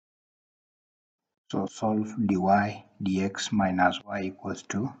So solve dy dx minus y equals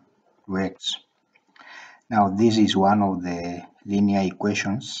to x. Now this is one of the linear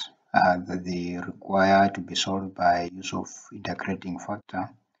equations that they require to be solved by use of integrating factor.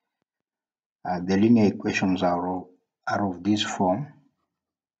 The linear equations are of this form: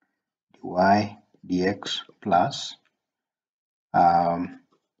 dy dx plus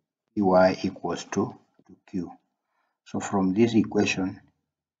dy equals to q. So from this equation,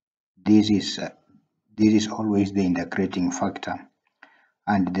 this is always the integrating factor,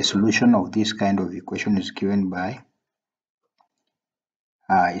 and the solution of this kind of equation is given by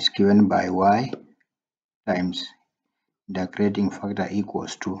y times integrating factor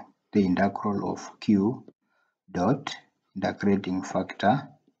equals to the integral of q dot integrating factor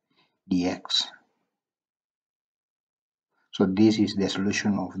dx. So this is the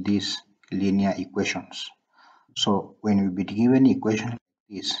solution of these linear equations. So when we be given equation like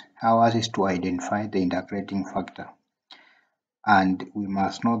this, ours is to identify the integrating factor, and we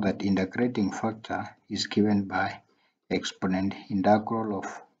must know that integrating factor is given by exponent integral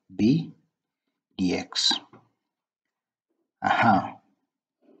of b dx.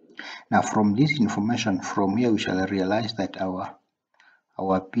 Now from this information, from here we shall realize that our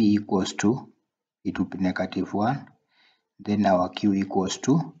p equals to, it will be -1, then our q equals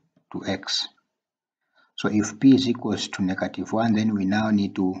to x. So if p is equals to -1, then we now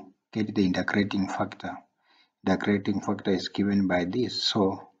need to get the integrating factor. The integrating factor is given by this.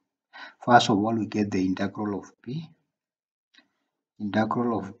 So first of all, we get the integral of p.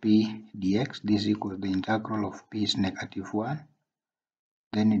 Integral of p dx, this equals the integral of p is -1,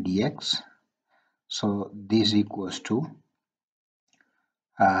 then dx. So this equals to,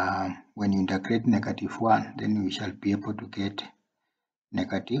 when you integrate -1, then we shall be able to get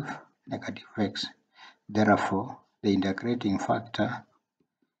negative x. Therefore, the integrating factor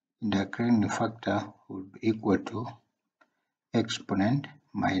will be equal to exponent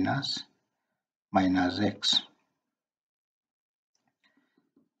minus x.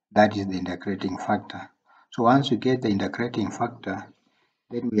 That is the integrating factor. So once you get the integrating factor,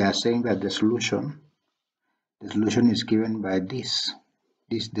 then we are saying that the solution is given by this.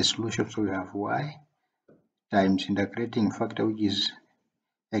 This is the solution. So we have y times integrating factor, which is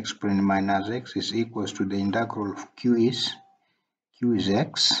exponent minus x, is equals to the integral of q is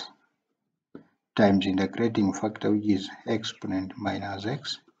x, times integrating factor, which is exponent minus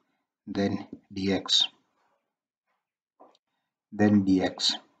x, then dx.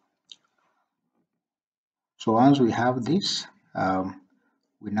 So once we have this,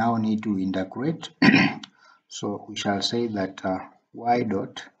 we now need to integrate. So we shall say that y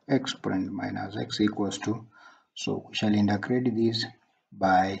dot exponent minus x equals to, so we shall integrate this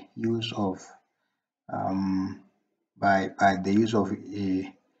by use of the use of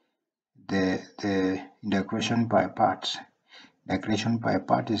the integration by parts. Integration by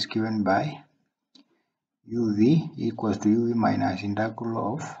part is given by uv equals to uv minus integral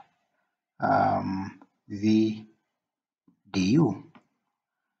of v du.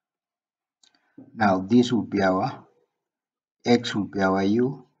 Now this will be our x, will be our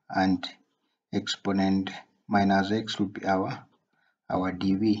u, and exponent minus x will be our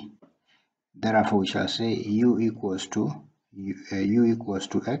dv. Therefore we shall say u equals to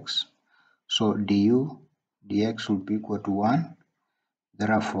x, so du dx will be equal to 1.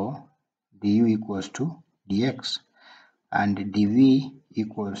 Therefore du equals to dx, and dv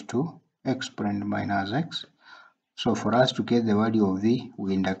equals to exponent minus x. So for us to get the value of v,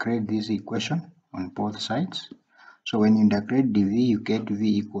 we integrate this equation on both sides. So when you integrate dv, you get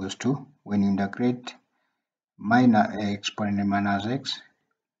v equals to, when you integrate minus exponent minus x,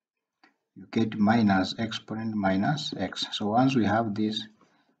 you get minus exponent minus x. So once we have this,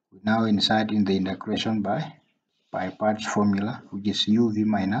 we now insert in the integration by parts formula, which is uv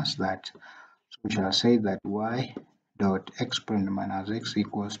minus that. So we shall say that y dot exponent minus x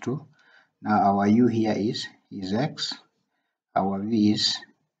equals to, now our u here is x, our v is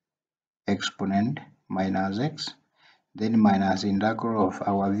exponent minus x, then minus integral of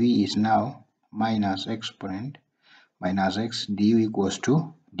our v is now minus exponent minus x, du equals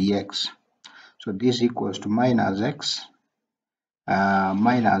to dx. So this equals to minus x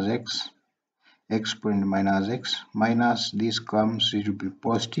exponent minus x, minus this comes, it will be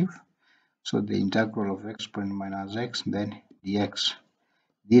positive, so the integral of exponent minus x, then dx.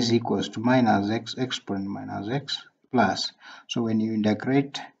 This equals to minus x exponent minus x plus, so when you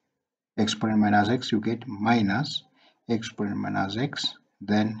integrate exponent minus x, you get minus exponent minus x,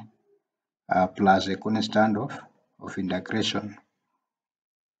 then plus a constant of integration,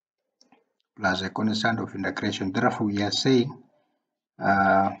 Therefore we are saying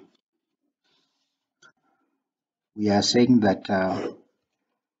we are saying that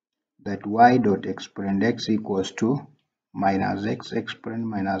that y dot exponent x equals to minus x exponent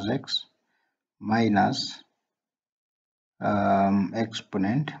minus x minus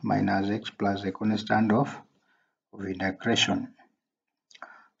exponent minus x plus a constant of integration.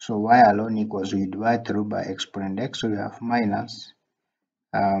 So y alone equals, we divide through by exponent x, so we have minus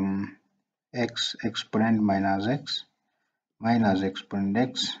x exponent minus x minus exponent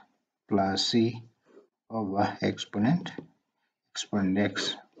x plus c over exponent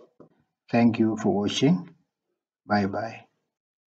x. Thank you for watching. Bye bye.